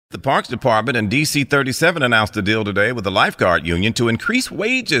The Parks Department and DC 37 announced a deal today with the lifeguard union to increase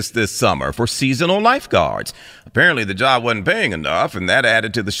wages this summer for seasonal lifeguards. Apparently, the job wasn't paying enough, and that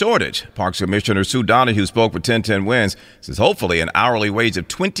added to the shortage. Parks Commissioner Sue Donahue spoke with 1010 Wins, says hopefully an hourly wage of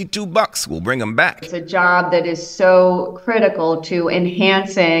 $22 will bring them back. It's a job that is so critical to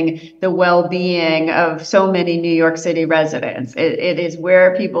enhancing the well-being of so many New York City residents. It is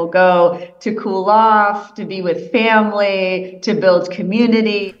where people go to cool off, to be with family, to build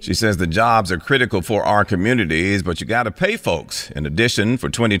community. She says the jobs are critical for our communities, but you got to pay folks. In addition, for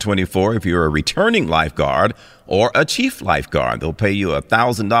 2024, if you're a returning lifeguard or a chief lifeguard, they'll pay you a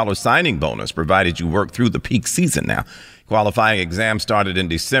 $1,000 signing bonus, provided you work through the peak season now. Qualifying exams started in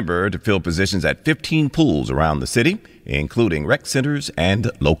December to fill positions at 15 pools around the city, including rec centers and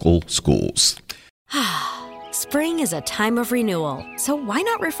local schools. Spring is a time of renewal, so why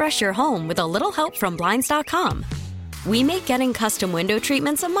not refresh your home with a little help from Blinds.com? We make getting custom window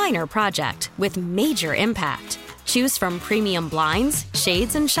treatments a minor project with major impact. Choose from premium blinds,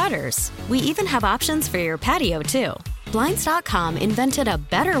 shades, and shutters. We even have options for your patio, too. Blinds.com invented a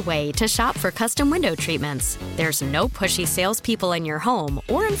better way to shop for custom window treatments. There's no pushy salespeople in your home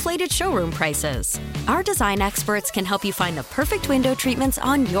or inflated showroom prices. Our design experts can help you find the perfect window treatments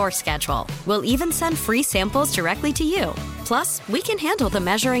on your schedule. We'll even send free samples directly to you. Plus, we can handle the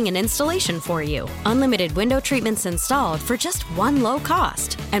measuring and installation for you. Unlimited window treatments installed for just one low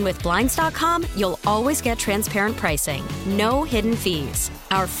cost. And with Blinds.com, you'll always get transparent pricing. No hidden fees.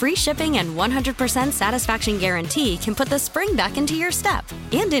 Our free shipping and 100% satisfaction guarantee can put the spring back into your step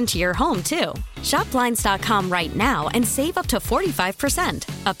and into your home, too. Shop Blinds.com right now and save up to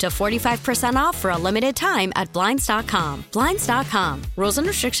 45%. Up to 45% off for a limited time at Blinds.com. Blinds.com. Rules and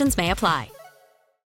restrictions may apply.